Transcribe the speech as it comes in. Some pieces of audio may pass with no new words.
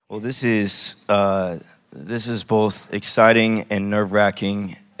Well, this is both exciting and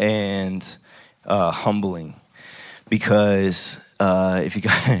nerve-wracking and humbling because if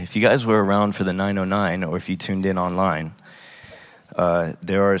you guys were around for the 909 or if you tuned in online,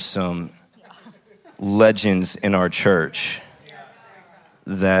 there are some legends in our church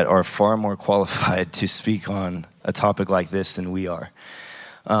that are far more qualified to speak on a topic like this than we are.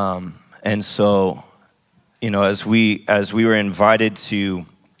 And so, as we were invited to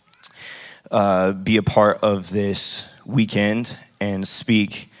be a part of this weekend and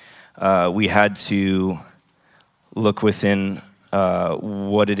speak, we had to look within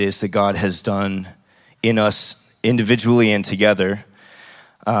what it is that God has done in us individually and together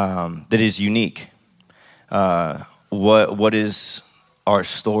that is unique. What is our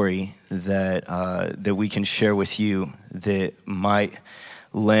story that we can share with you that might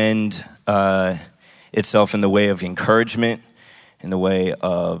lend itself in the way of encouragement, in the way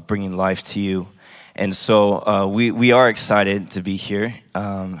of bringing life to you. And so we are excited to be here.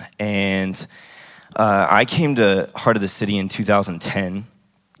 And I came to Heart of the City in 2010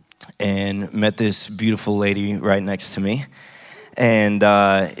 and met this beautiful lady right next to me. And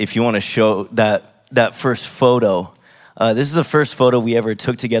if you want to show that first photo, this is the first photo we ever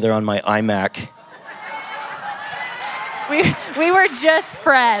took together on my iMac. We were just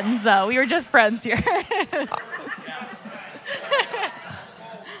friends, though. We were just friends here.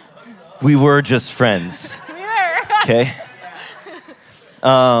 We were just friends. We were. Okay.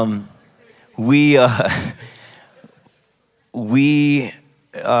 We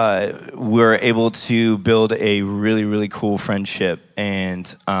were able to build a really, really cool friendship,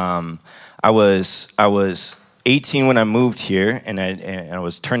 and I was 18 when I moved here, and I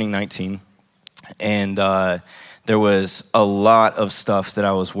was turning 19, and there was a lot of stuff that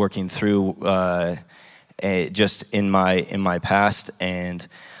I was working through just in my past, and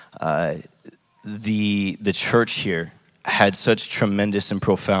the church here had such tremendous and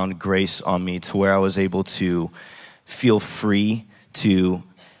profound grace on me to where I was able to feel free to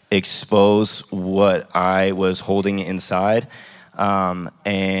expose what I was holding inside.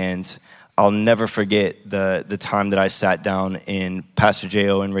 And I'll never forget the time that I sat down in Pastor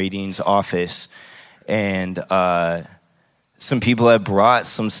J.O. and Radine's office, and some people had brought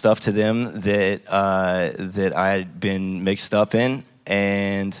some stuff to them that I had been mixed up in,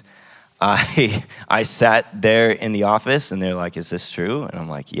 and I sat there in the office, and they're like, "Is this true?" And I'm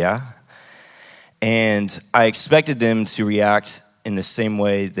like, "Yeah." And I expected them to react in the same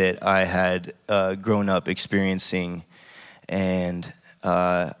way that I had grown up experiencing, and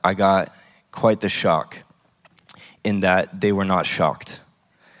I got quite the shock in that they were not shocked.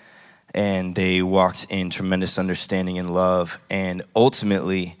 And they walked in tremendous understanding and love. And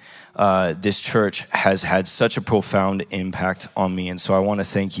ultimately, this church has had such a profound impact on me. And so I want to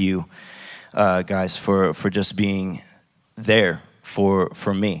thank you, guys, for just being there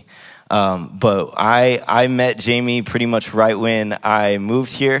for me. But I met Jaymee pretty much right when I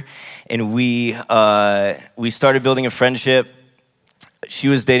moved here, and we started building a friendship. She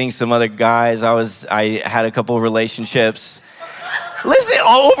was dating some other guys. I had a couple of relationships. Listen,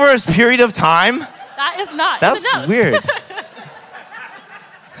 all over a period of time. That is not. That's weird.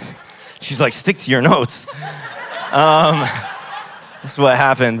 She's like, stick to your notes. This is what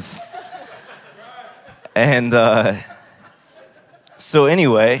happens. And so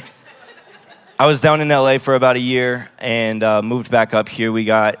anyway, I was down in LA for about a year and moved back up here. We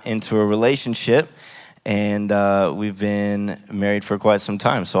got into a relationship, and we've been married for quite some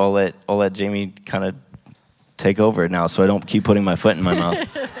time. So I'll let Jaymee kind of take over now, so I don't keep putting my foot in my mouth.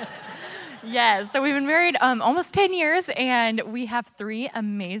 Yes, so we've been married almost 10 years, and we have 3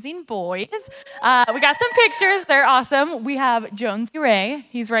 amazing boys. We got some pictures. They're awesome. We have Jonesy Ray.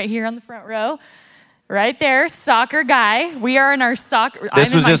 He's right here on the front row. Right there, soccer guy. We are in our soccer.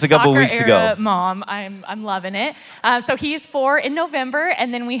 This was just a couple weeks ago. Mom, I'm loving it. So he's 4 in November,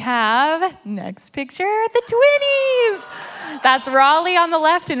 and then we have next picture the twinnies. That's Raleigh on the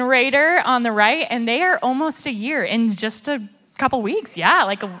left and Raider on the right, and they are almost a year in just a couple weeks. Yeah,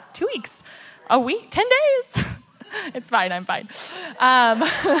 like 2 weeks, a week, 10 days. It's fine. I'm fine.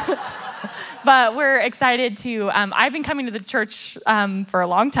 But we're excited to, I've been coming to the church for a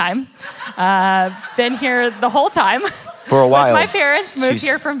long time. Been here the whole time. For a while. My parents moved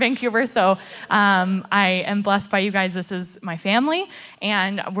here from Vancouver, so I am blessed by you guys. This is my family,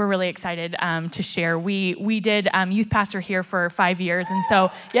 and we're really excited to share. We did youth pastor here for 5 years, and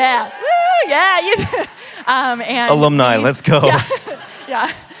so, yeah. Woo, yeah. And alumni, let's go.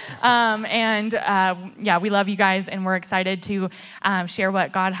 Yeah. We love you guys, and we're excited to share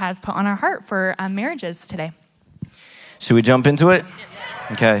what God has put on our heart for marriages today. Should we jump into it? Yes.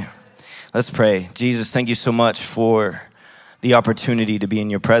 Okay, let's pray. Jesus, thank you so much for the opportunity to be in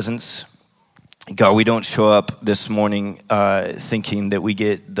your presence. God, we don't show up this morning thinking that we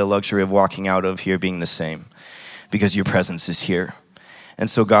get the luxury of walking out of here being the same, because your presence is here. And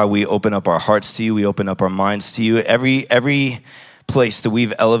so, God, we open up our hearts to you. We open up our minds to you. Every place that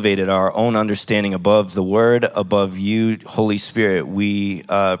we've elevated our own understanding above the word, above you, Holy Spirit, we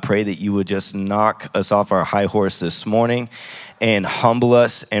pray that you would just knock us off our high horse this morning and humble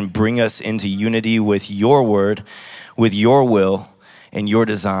us and bring us into unity with your word, with your will and your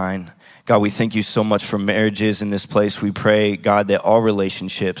design. God, we thank you so much for marriages in this place. We pray, God, that all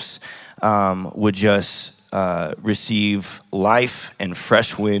relationships would just receive life and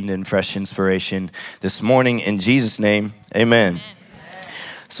fresh wind and fresh inspiration this morning. In Jesus' name, amen.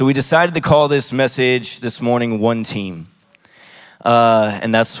 So we decided to call this message this morning, One Team.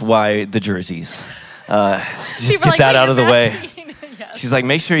 And that's why the jerseys. Just get that out of the way. Yes. She's like,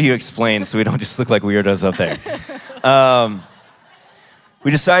 make sure you explain so we don't just look like weirdos up there.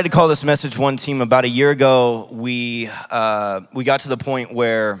 We decided to call this message One Team. About a year ago, we got to the point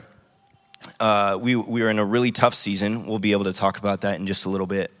where we were in a really tough season. We'll be able to talk about that in just a little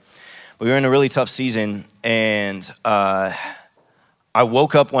bit. We were in a really tough season, and I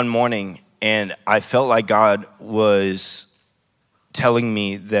woke up one morning, and I felt like God was telling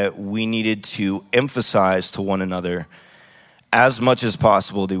me that we needed to emphasize to one another as much as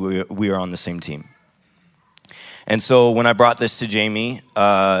possible that we are on the same team. And so when I brought this to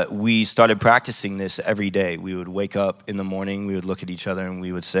Jaymee, we started practicing this every day. We would wake up in the morning, we would look at each other, and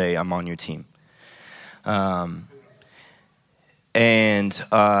we would say, I'm on your team. I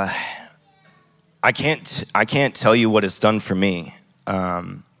can't tell you what it's done for me.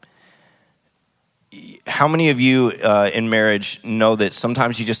 How many of you in marriage know that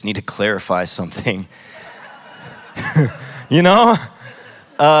sometimes you just need to clarify something? You know?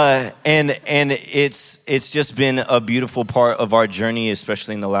 And it's just been a beautiful part of our journey,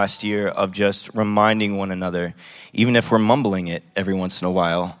 especially in the last year, of just reminding one another, even if we're mumbling it every once in a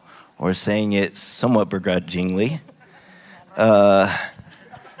while or saying it somewhat begrudgingly.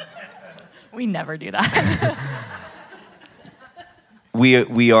 We never do that.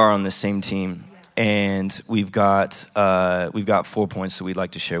 We are on the same team, and we've got 4 points that we'd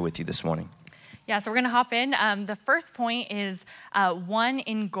like to share with you this morning. Yeah, so we're going to hop in. The first point is one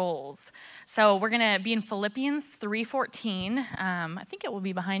in goals. So we're going to be in Philippians 3:14. I think it will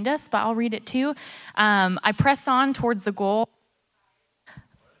be behind us, but I'll read it too. I press on towards the goal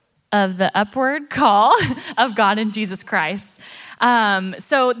of the upward call of God in Jesus Christ.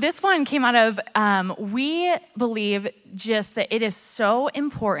 So this one came out of, we believe just that it is so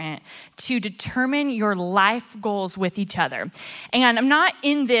important to determine your life goals with each other. And I'm not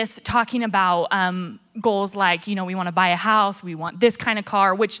in this talking about goals like, we want to buy a house, we want this kind of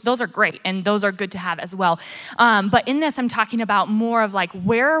car, which those are great and those are good to have as well. But in this, I'm talking about more of like,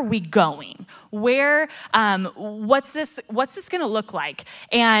 where are we going? Where, what's this going to look like?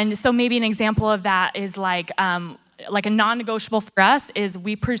 And so maybe an example of that is like a non-negotiable for us is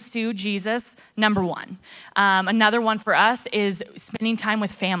we pursue Jesus, number one. Another one for us is spending time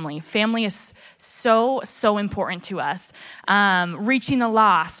with family. Family is so important to us. Reaching the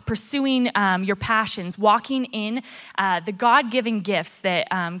lost, pursuing your passions, walking in the God-given gifts that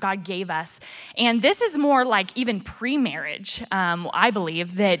God gave us. And this is more like even pre-marriage, I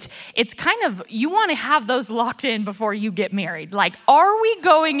believe, that it's kind of, you want to have those locked in before you get married. Like, are we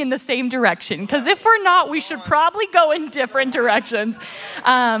going in the same direction? Because if we're not, we should probably go in different directions.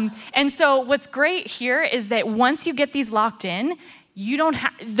 And so what's great here is that once you get these locked in, you don't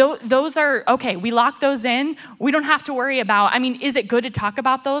have, those are, okay, we lock those in. We don't have to worry about, is it good to talk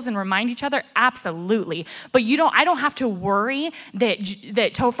about those and remind each other? Absolutely. But I don't have to worry that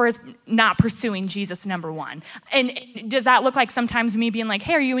Tofer is not pursuing Jesus, number one. And does that look like sometimes me being like,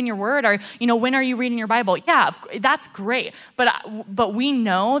 hey, are you in your word? Or, when are you reading your Bible? Yeah, that's great. But we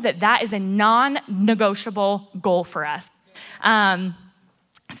know that is a non-negotiable goal for us.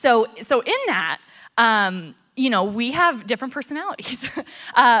 So in that, we have different personalities,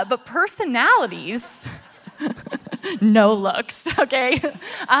 but personalities, no looks, okay?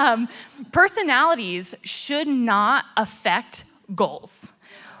 Personalities should not affect goals.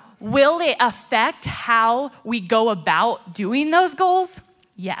 Will it affect how we go about doing those goals?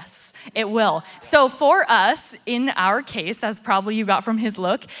 Yes, it will. So for us, in our case, as probably you got from his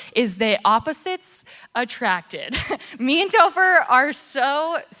look, is that opposites attracted. Me and Tofer are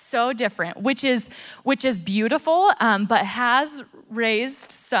so different, which is beautiful, but has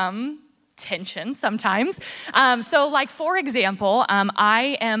raised some tension sometimes. So like, for example,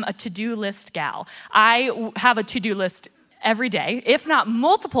 I am a to-do list gal. I have a to-do list every day, if not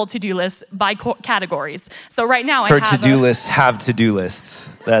multiple to-do lists by categories. So right now Her I have to-do lists have to-do lists.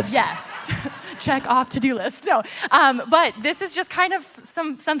 That's Yes. Check off to-do list. No, but this is just kind of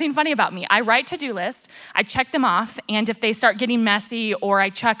something funny about me. I write to-do list, I check them off, and if they start getting messy or I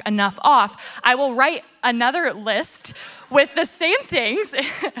check enough off, I will write another list with the same things.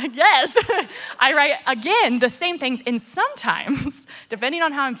 Yes, I write again the same things, and sometimes, depending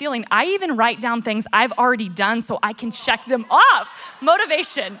on how I'm feeling, I even write down things I've already done so I can check them off.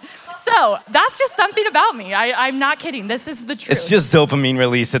 Motivation. So that's just something about me. I'm not kidding. This is the truth. It's just dopamine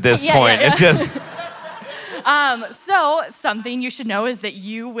release at this point. Yeah. It's just... So something you should know is that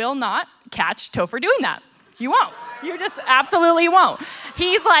you will not catch Tofer doing that. You won't. You just absolutely won't.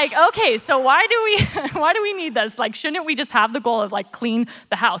 He's like, okay, so why do we need this? Like, shouldn't we just have the goal of like clean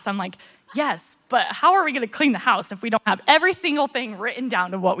the house? I'm like, yes, but how are we going to clean the house if we don't have every single thing written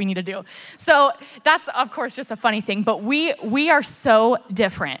down of what we need to do? So that's, of course, just a funny thing, but we are so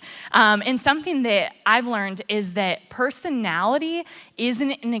different. And something that I've learned is that personality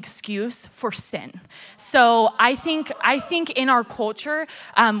isn't an excuse for sin. So I think in our culture,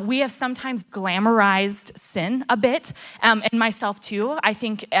 we have sometimes glamorized sin a bit, and myself too, I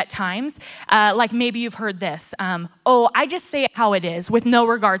think at times. Like maybe you've heard this, I just say it how it is with no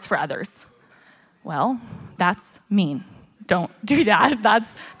regards for others. Well, that's mean. Don't do that.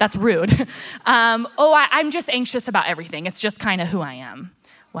 That's rude. I'm just anxious about everything. It's just kind of who I am.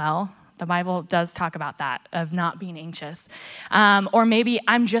 Well, the Bible does talk about that, of not being anxious. Or maybe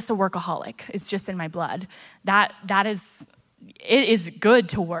I'm just a workaholic. It's just in my blood. It is good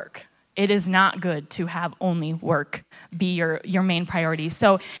to work. It is not good to have only work be your main priority.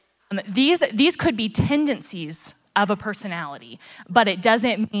 So these could be tendencies of a personality, but it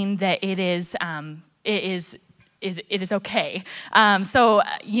doesn't mean that it is okay. So,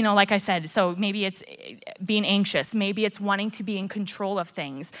 like I said, so maybe it's being anxious. Maybe it's wanting to be in control of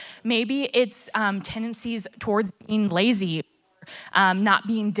things. Maybe it's tendencies towards being lazy, not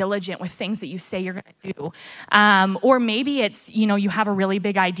being diligent with things that you say you're going to do. Or maybe it's, you have a really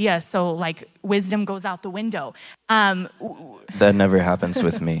big idea, so like wisdom goes out the window. That never happens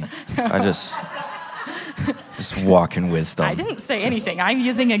with me. I just walk in wisdom. I didn't say anything. I'm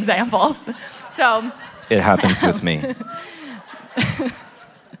using examples. So it happens with me.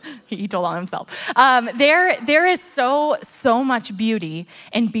 He told on himself. There is so much beauty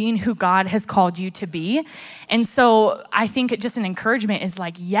in being who God has called you to be. And so I think just an encouragement is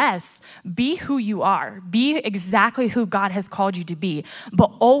like, yes, be who you are. Be exactly who God has called you to be, but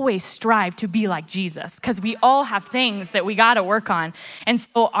always strive to be like Jesus, because we all have things that we got to work on. And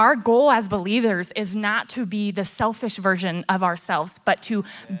so our goal as believers is not to be the selfish version of ourselves, but to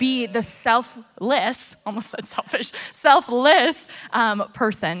be the selfless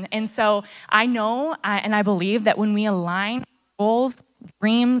person. And so I know and I believe that when we align goals,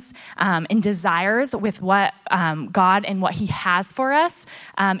 dreams, and desires with what God and what he has for us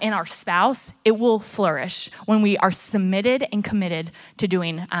and our spouse, it will flourish when we are submitted and committed to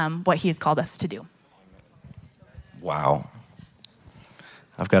doing what he has called us to do. Wow.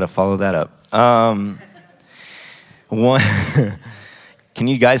 I've got to follow that up. Can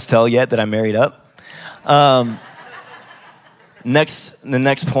you guys tell yet that I'm married up? The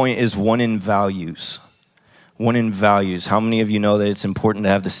next point is one in values. One in values. How many of you know that it's important to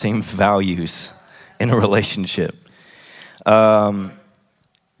have the same values in a relationship? John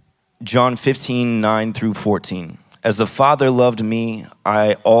 15:9-14. As the Father loved me,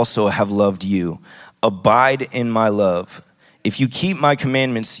 I also have loved you. Abide in my love. If you keep my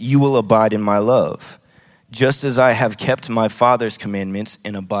commandments, you will abide in my love, just as I have kept my Father's commandments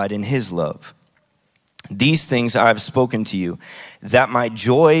and abide in his love. These things I have spoken to you, that my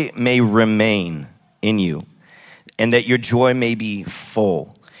joy may remain in you, and that your joy may be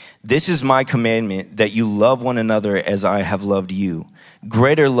full. This is my commandment, that you love one another as I have loved you.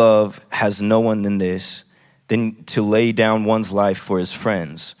 Greater love has no one than this, than to lay down one's life for his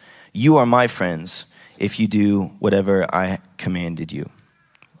friends. You are my friends if you do whatever I command you.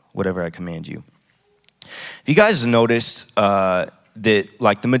 Have you guys noticed that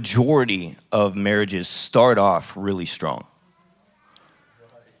like the majority of marriages start off really strong?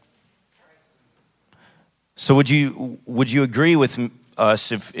 So would you agree with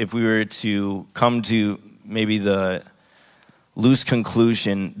us if we were to come to maybe the loose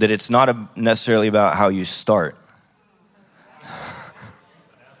conclusion that it's not necessarily about how you start?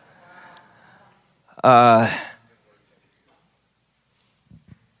 At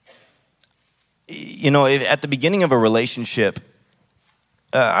the beginning of a relationship,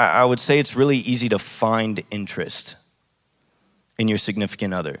 I would say it's really easy to find interest in your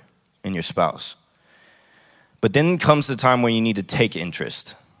significant other, in your spouse. But then comes the time where you need to take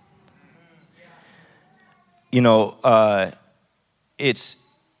interest. You know, it's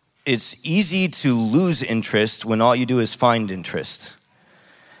easy to lose interest when all you do is find interest.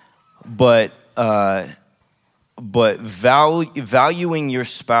 But valuing your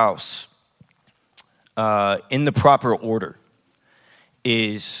spouse in the proper order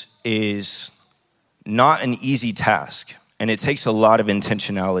is not an easy task, and it takes a lot of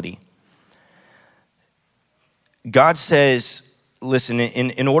intentionality. God says, listen,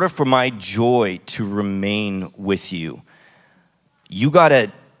 in order for my joy to remain with you, you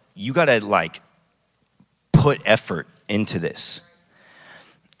gotta like put effort into this.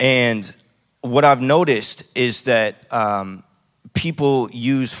 And what I've noticed is that people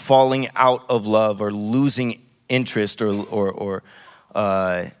use falling out of love or losing interest or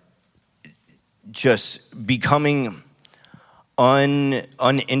just becoming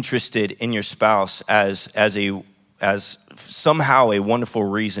uninterested in your spouse as somehow a wonderful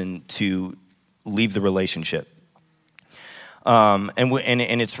reason to leave the relationship. And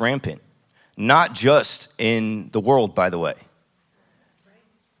it's rampant, not just in the world, by the way,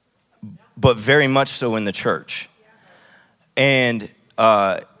 but very much so in the church. And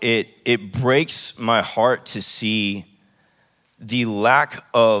it breaks my heart to see the lack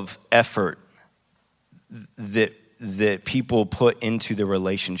of effort that people put into the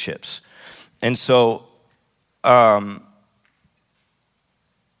relationships. And so,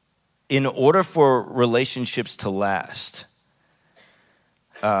 in order for relationships to last,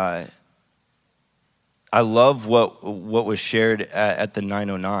 I love what was shared at the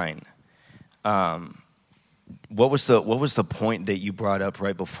 909. What was the point that you brought up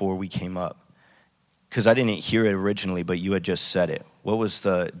right before we came up? Because I didn't hear it originally, but you had just said it.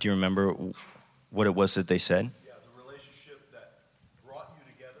 Do you remember what it was that they said? Yeah, the relationship that brought you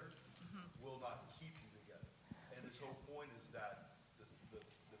together will not keep you together. And his whole point is that the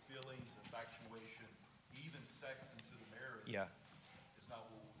feelings, infatuation, even sex into the marriage is not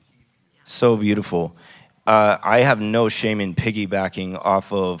what will keep you. So beautiful. I have no shame in piggybacking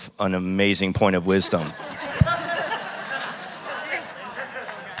off of an amazing point of wisdom.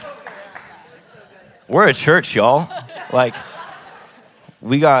 We're a church, y'all. Like,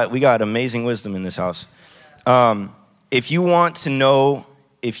 we got amazing wisdom in this house. If you want to know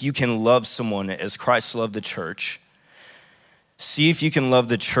if you can love someone as Christ loved the church, see if you can love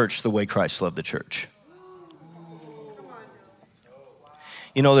the church the way Christ loved the church.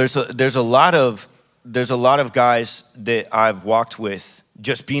 You know, there's a lot of guys that I've walked with,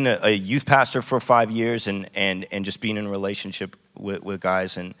 just being a youth pastor for 5 years and just being in a relationship with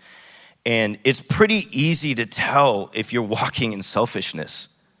guys, and it's pretty easy to tell if you're walking in selfishness.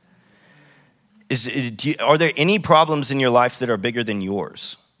 Are there any problems in your life that are bigger than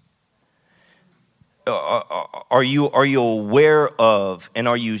yours? Are you aware of, and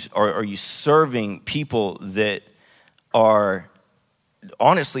are you serving people that are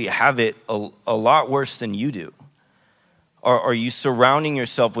honestly have it a lot worse than you do? Are you surrounding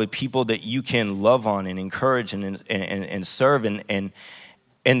yourself with people that you can love on and encourage and serve?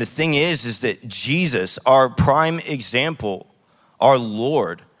 And the thing is that Jesus, our prime example, our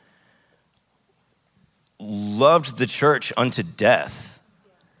Lord, loved the church unto death.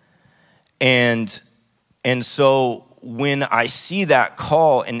 And so when I see that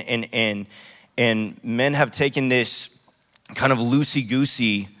call and men have taken this kind of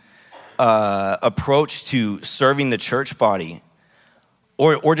loosey-goosey approach to serving the church body,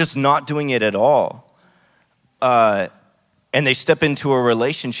 or just not doing it at all, and they step into a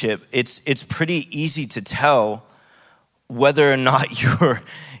relationship, it's pretty easy to tell whether or not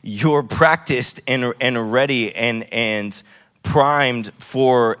you're practiced and ready and primed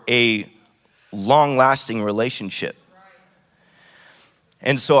for a long-lasting relationship.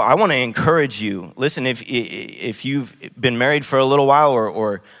 And so I want to encourage you. Listen, if you've been married for a little while,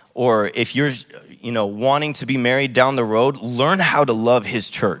 or if you're wanting to be married down the road, learn how to love his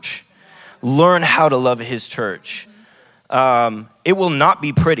church. Learn how to love his church. It will not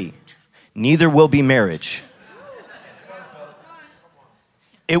be pretty. Neither will be marriage.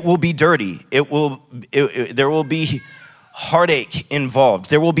 It will be dirty. There will be heartache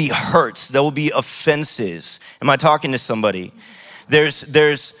involved. There will be hurts. There will be offenses. Am I talking to somebody?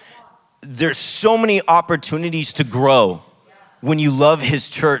 There's so many opportunities to grow when you love his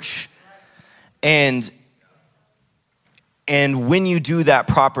church, and when you do that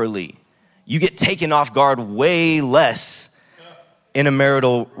properly, you get taken off guard way less in a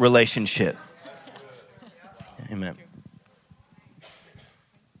marital relationship. Amen.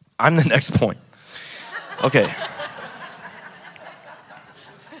 I'm the next point. Okay.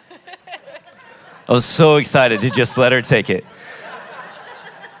 I was so excited to just let her take it.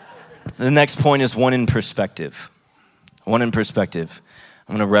 The next point is one in perspective. One in perspective.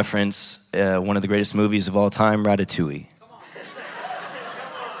 I'm going to reference one of the greatest movies of all time, Ratatouille.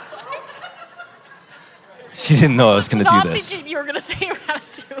 She didn't know I was going to do this. Not thinking you were going to say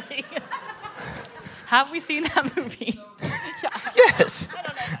Ratatouille. Have we seen that movie? Yes.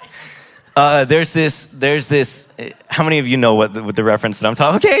 There's this. How many of you know what the reference that I'm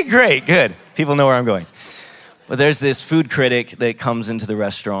talking? Okay, great, good. People know where I'm going. But there's this food critic that comes into the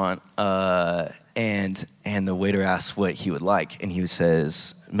restaurant, and the waiter asks what he would like, and he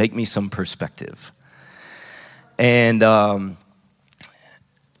says, "Make me some perspective." And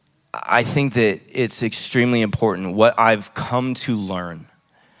I think that it's extremely important. What I've come to learn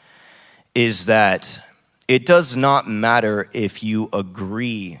is that it does not matter if you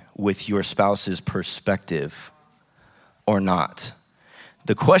agree with your spouse's perspective or not.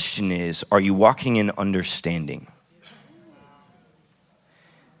 The question is, are you walking in understanding?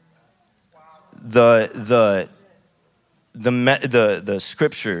 The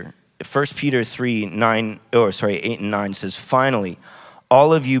scripture, 1 Peter 8 and 9 says, "Finally,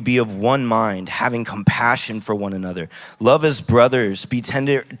 all of you be of one mind, having compassion for one another. Love as brothers, be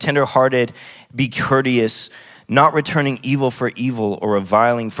tender-hearted, be courteous, not returning evil for evil or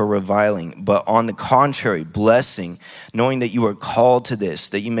reviling for reviling, but on the contrary, blessing, knowing that you are called to this,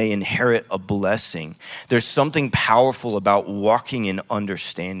 that you may inherit a blessing." There's something powerful about walking in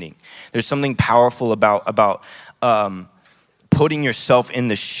understanding. There's something powerful about putting yourself in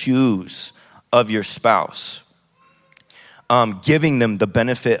the shoes of your spouse. Giving them the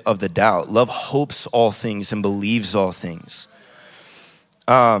benefit of the doubt. Love hopes all things and believes all things.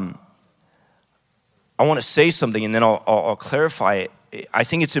 I want to say something and then I'll clarify it. I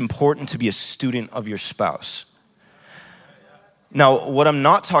think it's important to be a student of your spouse. Now, what I'm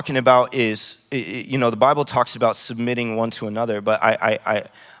not talking about is, the Bible talks about submitting one to another, but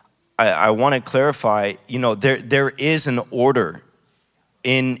I want to clarify, there is an order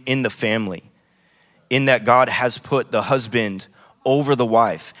in the family, in that God has put the husband over the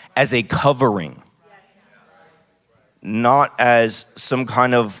wife as a covering, not as some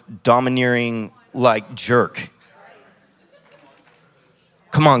kind of domineering jerk.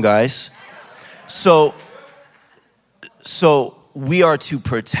 Come on, guys. So we are to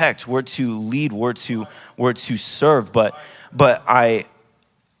protect, we're to lead, we're to serve, but I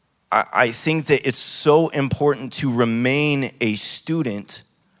think that it's so important to remain a student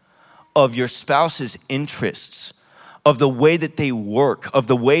of your spouse's interests, of the way that they work, of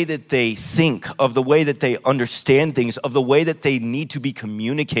the way that they think, of the way that they understand things, of the way that they need to be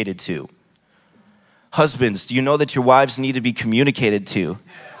communicated to. Husbands, do you know that your wives need to be communicated to?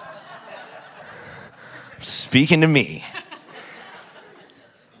 Speaking to me.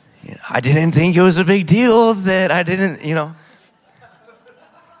 I didn't think it was a big deal that I didn't,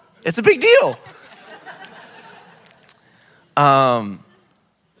 It's a big deal.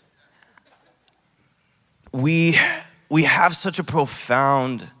 We have such a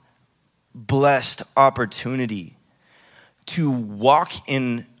profound, blessed opportunity to walk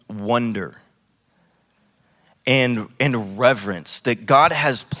in wonder and reverence that God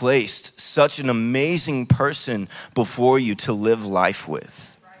has placed such an amazing person before you to live life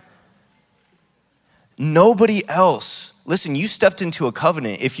with. Nobody else. Listen, you stepped into a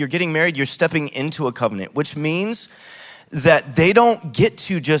covenant. If you're getting married, you're stepping into a covenant, which means that they don't get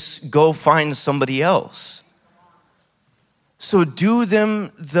to just go find somebody else. So do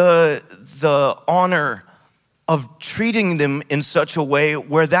them the honor of treating them in such a way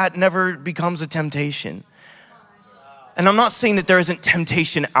where that never becomes a temptation. And I'm not saying that there isn't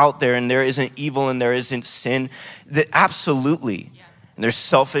temptation out there and there isn't evil and there isn't sin. That absolutely. And there's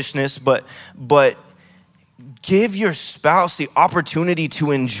selfishness, but give your spouse the opportunity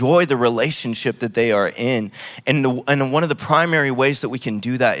to enjoy the relationship that they are in. And one of the primary ways that we can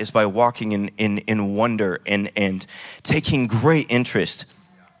do that is by walking in wonder and taking great interest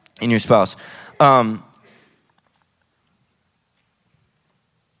in your spouse.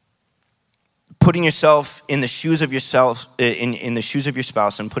 Putting yourself in the shoes of yourself, in the shoes of your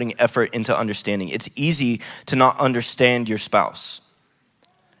spouse, and putting effort into understanding. It's easy to not understand your spouse.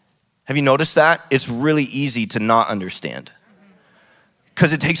 Have you noticed that? It's really easy to not understand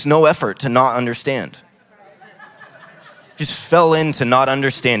because it takes no effort to not understand. Just fell into not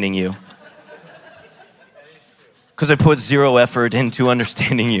understanding you because I put zero effort into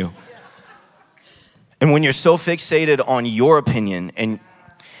understanding you. And when you're so fixated on your opinion and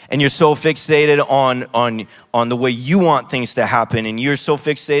and you're so fixated on the way you want things to happen, and you're so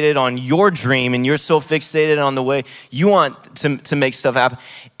fixated on your dream, and you're so fixated on the way you want to make stuff happen,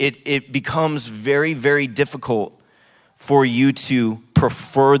 it becomes very, very difficult for you to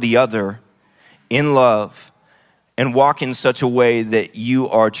prefer the other in love and walk in such a way that you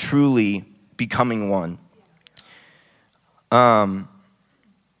are truly becoming one.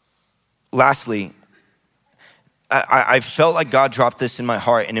 Lastly, I felt like God dropped this in my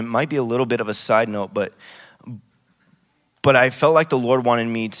heart, and it might be a little bit of a side note, but I felt like the Lord wanted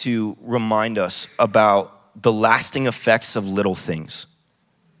me to remind us about the lasting effects of little things.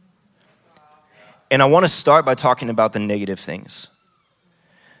 And I want to start by talking about the negative things,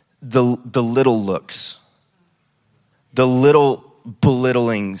 the little looks, the little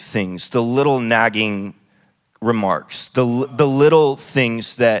belittling things, the little nagging remarks, the little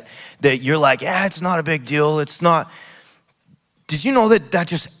things that you're like, it's not a big deal. It's not. Did you know that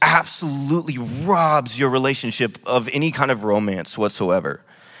just absolutely robs your relationship of any kind of romance whatsoever?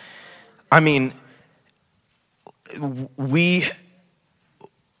 I mean, we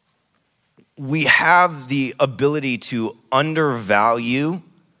have the ability to undervalue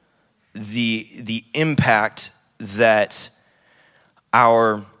the impact that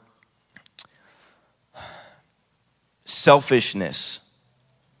our selfishness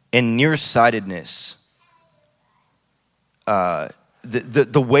and nearsightedness,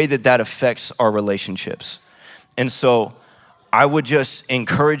 the way that affects our relationships. And so I would just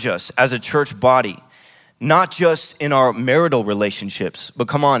encourage us as a church body, not just in our marital relationships, but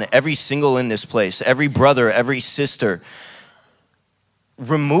come on, every single in this place, every brother, every sister,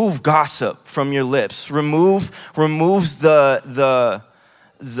 remove gossip from your lips. Remove the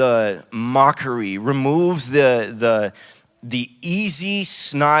mockery. Remove the easy,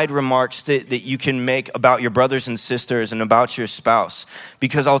 snide remarks that you can make about your brothers and sisters and about your spouse.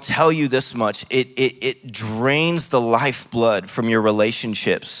 Because I'll tell you this much, it drains the lifeblood from your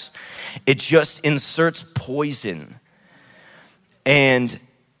relationships. It just inserts poison. And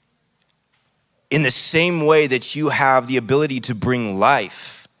in the same way that you have the ability to bring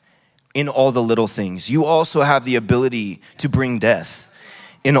life in all the little things, you also have the ability to bring death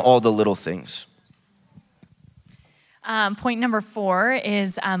in all the little things. Point number 4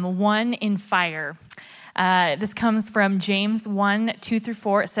 is one in fire. This comes from James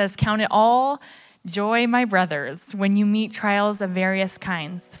 1:2-4. It says, "Count it all joy, my brothers, when you meet trials of various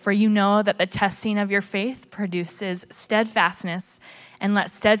kinds, for you know that the testing of your faith produces steadfastness, and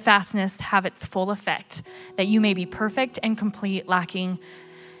let steadfastness have its full effect, that you may be perfect and complete, lacking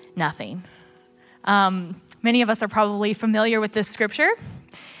nothing." Many of us are probably familiar with this scripture.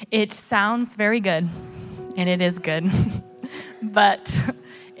 It sounds very good, and it is good, but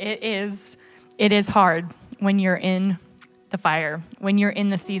it is hard when you're in the fire, when you're in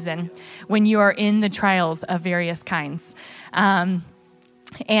the season, when you are in the trials of various kinds. And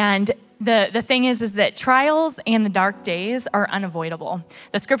the thing is that trials and the dark days are unavoidable.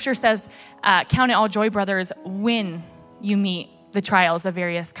 The scripture says, count it all joy, brothers, when you meet the trials of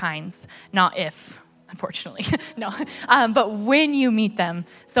various kinds, not if, unfortunately. No, but when you meet them.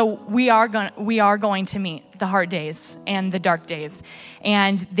 So we are going to meet the hard days and the dark days,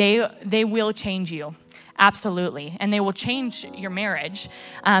 and they will change you. Absolutely. And they will change your marriage.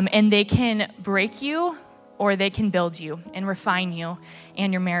 And they can break you, or they can build you and refine you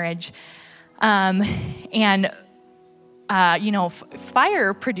and your marriage. Fire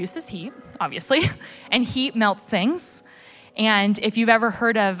produces heat, obviously, and heat melts things. And if you've ever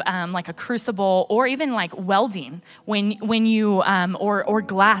heard of like a crucible, or even like welding, when you or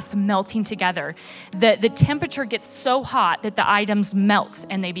glass melting together, the temperature gets so hot that the items melt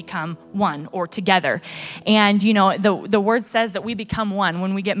and they become one or together. And the word says that we become one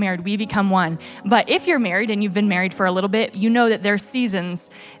when we get married. We become one. But if you're married and you've been married for a little bit, you know that there's seasons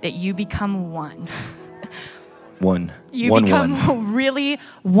that you become one. You become really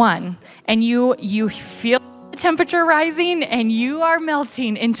one, and you feel the temperature rising, and you are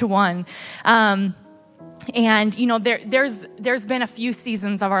melting into one. There's been a few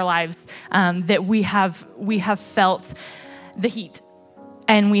seasons of our lives that we have felt the heat,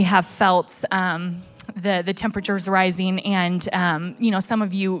 and we have felt the temperatures rising. And some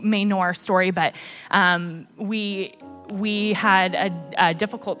of you may know our story, but we had a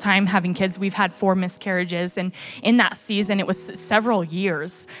difficult time having kids. We've had 4 miscarriages, and in that season, it was several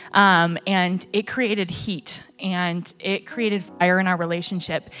years, and it created heat. and it created fire in our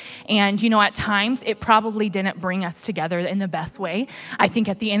relationship. And, at times it probably didn't bring us together in the best way. I think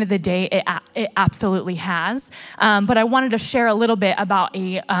at the end of the day, it absolutely has. But I wanted to share a little bit about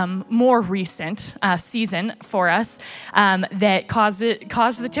a more recent season for us that caused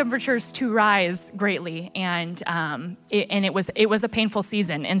the temperatures to rise greatly, and it was a painful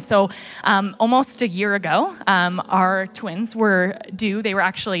season. And so almost a year ago, our twins were due. They were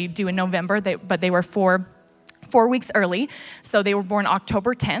actually due in November, but they were 4 weeks early. So they were born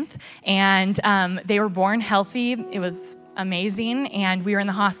October 10th, and they were born healthy. It was amazing. And we were in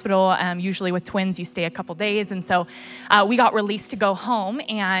the hospital. Usually with twins, you stay a couple days. And so we got released to go home.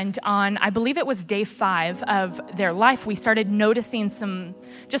 And on, I believe it was day 5 of their life, we started noticing some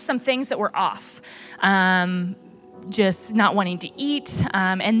things that were off. Just not wanting to eat.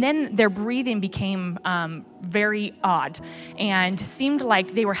 And then their breathing became very odd and seemed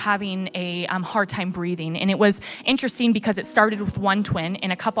like they were having a hard time breathing. And it was interesting because it started with one twin,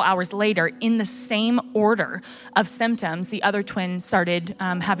 and a couple hours later, in the same order of symptoms, the other twin started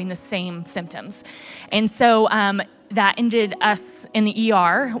having the same symptoms. And so that ended us in the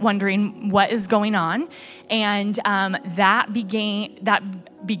ER wondering what is going on. And that began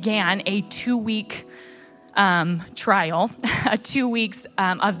a 2-week trial, 2 weeks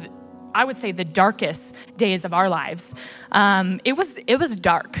of, I would say, the darkest days of our lives. It was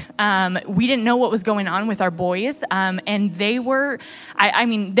dark. We didn't know what was going on with our boys, and they were,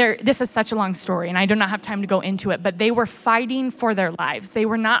 this is such a long story, and I do not have time to go into it, but they were fighting for their lives. They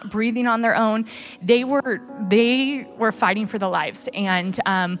were not breathing on their own. They were fighting for their lives, and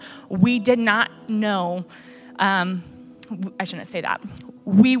we did not know, I shouldn't say that.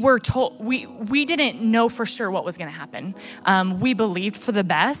 We were told, we didn't know for sure what was going to happen. We believed for the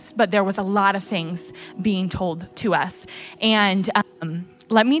best, but there was a lot of things being told to us. And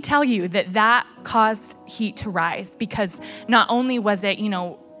let me tell you that caused heat to rise, because not only was it,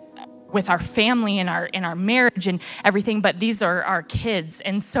 with our family and our marriage and everything, but these are our kids.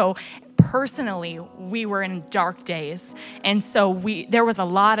 And so personally, we were in dark days. And so there was a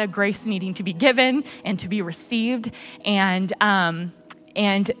lot of grace needing to be given and to be received. And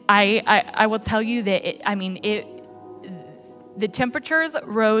I will tell you that the temperatures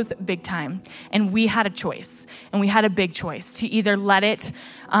rose big time, and we had a choice, and we had a big choice to either let it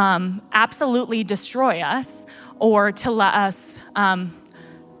absolutely destroy us or to let us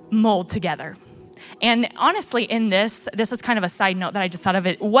mold together. And honestly, in this is kind of a side note that I just thought of.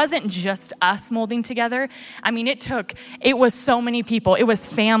 It wasn't just us molding together. It was so many people. It was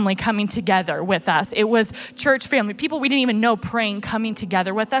family coming together with us. It was church family, people we didn't even know praying, coming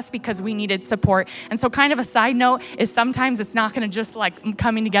together with us because we needed support. And so kind of a side note is sometimes it's not going to just like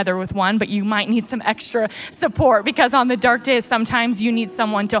coming together with one, but you might need some extra support, because on the dark days, sometimes you need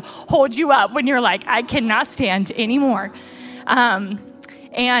someone to hold you up when you're like, I cannot stand anymore.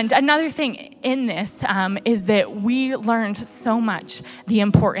 And another thing in this is that we learned so much the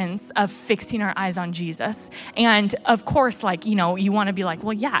importance of fixing our eyes on Jesus. And of course, you want to be like,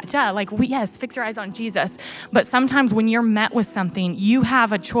 well, yeah, duh, yes, fix your eyes on Jesus. But sometimes when you're met with something, you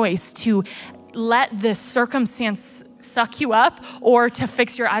have a choice to let the circumstance suck you up or to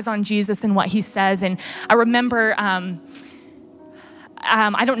fix your eyes on Jesus and what he says. And I remember,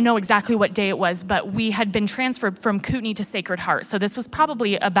 I don't know exactly what day it was, but we had been transferred from Kootenai to Sacred Heart. So this was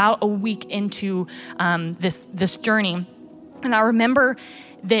probably about a week into this journey. And I remember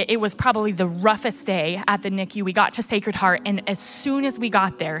that it was probably the roughest day at the NICU. We got to Sacred Heart, and as soon as we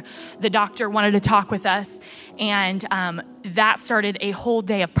got there, the doctor wanted to talk with us, and that started a whole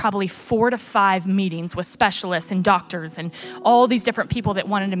day of probably 4 to 5 meetings with specialists and doctors and all these different people that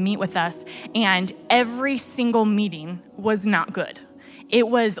wanted to meet with us, and every single meeting was not good. It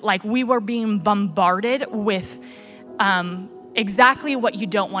was like we were being bombarded with exactly what you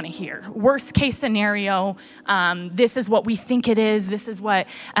don't want to hear. Worst case scenario, this is what we think it is. This is what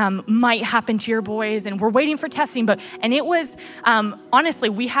might happen to your boys, and we're waiting for testing. And it was, honestly,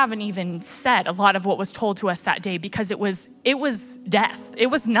 we haven't even said a lot of what was told to us that day, because it was death. It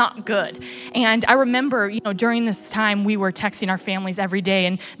was not good. And I remember, during this time, we were texting our families every day,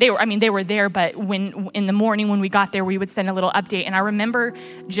 and they were there, but in the morning when we got there, we would send a little update. And I remember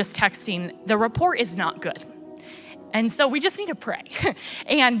just texting, the report is not good. And so we just need to pray.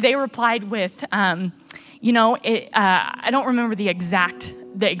 And they replied with, I don't remember the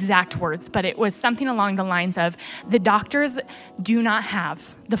exact words, but it was something along the lines of, the doctors do not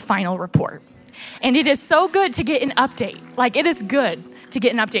have the final report. And it is so good to get an update. It is good to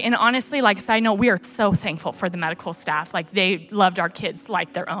get an update. And honestly, like, side note, we are so thankful for the medical staff. Like, they loved our kids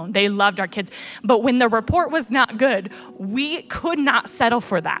like their own. They loved our kids. But when the report was not good, we could not settle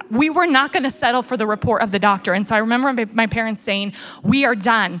for that. We were not going to settle for the report of the doctor. And so I remember my parents saying, we are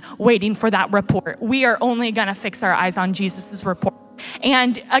done waiting for that report. We are only going to fix our eyes on Jesus's report.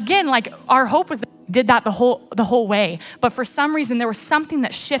 And again, like, our hope was that we did that the whole way. But for some reason, there was something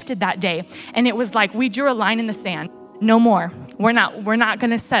that shifted that day. And it was like, we drew a line in the sand. No more. We're not going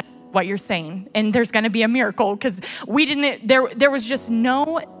to set what you're saying. And there's going to be a miracle, because there was just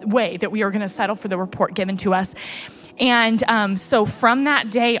no way that we were going to settle for the report given to us. And so from that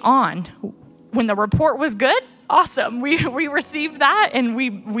day on, when the report was good, awesome. We received that, and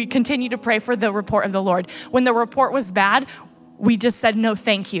we continue to pray for the report of the Lord. When the report was bad, we just said, no,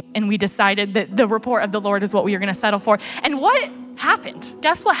 thank you. And we decided that the report of the Lord is what we were going to settle for. And what happened?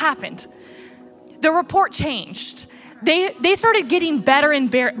 Guess what happened? The report changed. They started getting better and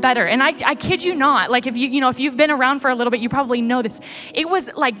better. And I kid you not, like, if you've been around for a little bit, you probably know this. It was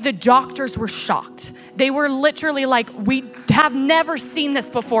like the doctors were shocked. They were literally like, we have never seen this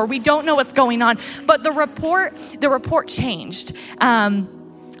before. We don't know what's going on. But the report changed. And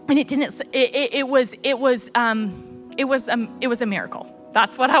it didn't, it was a miracle.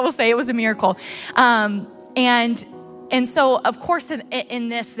 That's what I will say. It was a miracle. And so of course in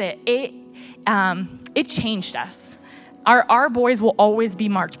this, that it changed us. Our boys will always be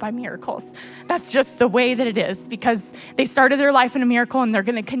marked by miracles. That's just the way that it is, because they started their life in a miracle, and they're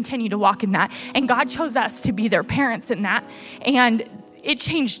going to continue to walk in that. And God chose us to be their parents in that. And it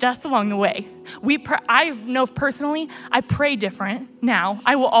changed us along the way. I know personally, I pray different now.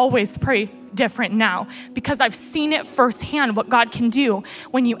 I will always pray different now, because I've seen it firsthand what God can do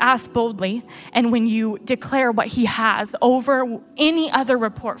when you ask boldly and when you declare what he has over any other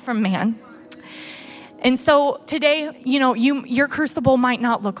report from man. And so today, your crucible might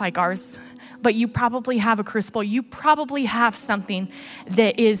not look like ours, but you probably have a crucible. You probably have something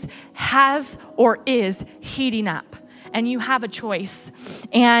that has or is heating up, and you have a choice.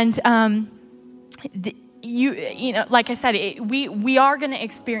 And like I said, we are going to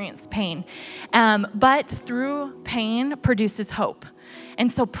experience pain, but through pain produces hope.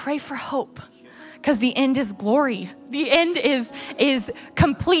 And so pray for hope, because the end is glory. The end is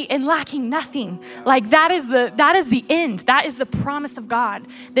complete and lacking nothing. Like that is the end. That is the promise of God,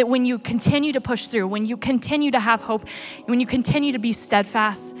 that when you continue to push through, when you continue to have hope, when you continue to be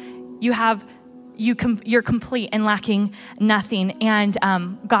steadfast, you're complete and lacking nothing. And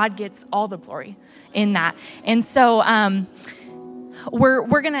God gets all the glory in that. And so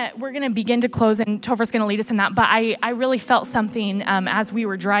we're gonna begin to close, and Tofer's gonna lead us in that. But I really felt something as we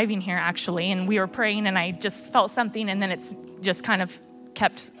were driving here, actually, and we were praying, and I just felt something, and then it's just kind of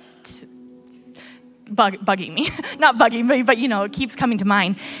kept bugging me. Not bugging me, but it keeps coming to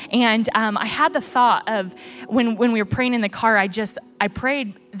mind. And I had the thought of when we were praying in the car, I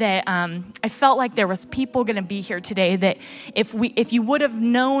prayed that I felt like there was people going to be here today, that if you would have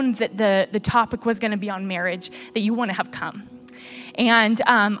known that the topic was going to be on marriage, that you wouldn't have come. And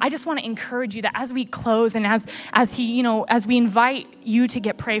I just want to encourage you that as we close, and as we invite you to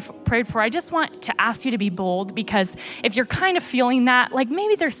get prayed for, I just want to ask you to be bold, because if you're kind of feeling that, like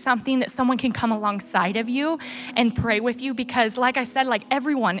maybe there's something that someone can come alongside of you and pray with you, because like I said, like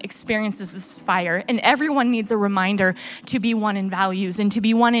everyone experiences this fire, and everyone needs a reminder to be one in values, and to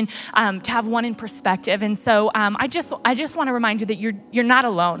be one in to have one in perspective. And so I just want to remind you that you're not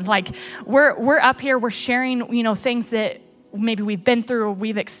alone. Like we're up here, we're sharing things that maybe we've been through or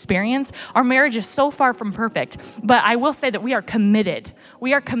we've experienced. Our marriage is so far from perfect, but I will say that we are committed.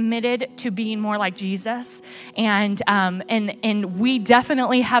 We are committed to being more like Jesus, and we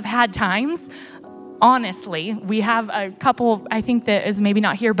definitely have had times. Honestly, we have a couple, I think, that is maybe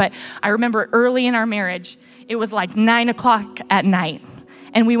not here, but I remember early in our marriage, it was like 9:00 at night,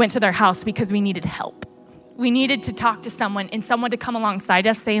 and we went to their house because we needed help. We needed to talk to someone, and someone to come alongside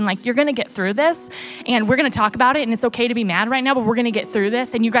us saying, like, you're going to get through this, and we're going to talk about it, and it's okay to be mad right now, but we're going to get through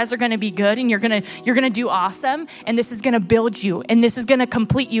this, and you guys are going to be good, and you're going to do awesome, and this is going to build you, and this is going to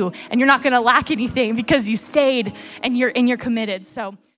complete you, and you're not going to lack anything because you stayed and you're committed. So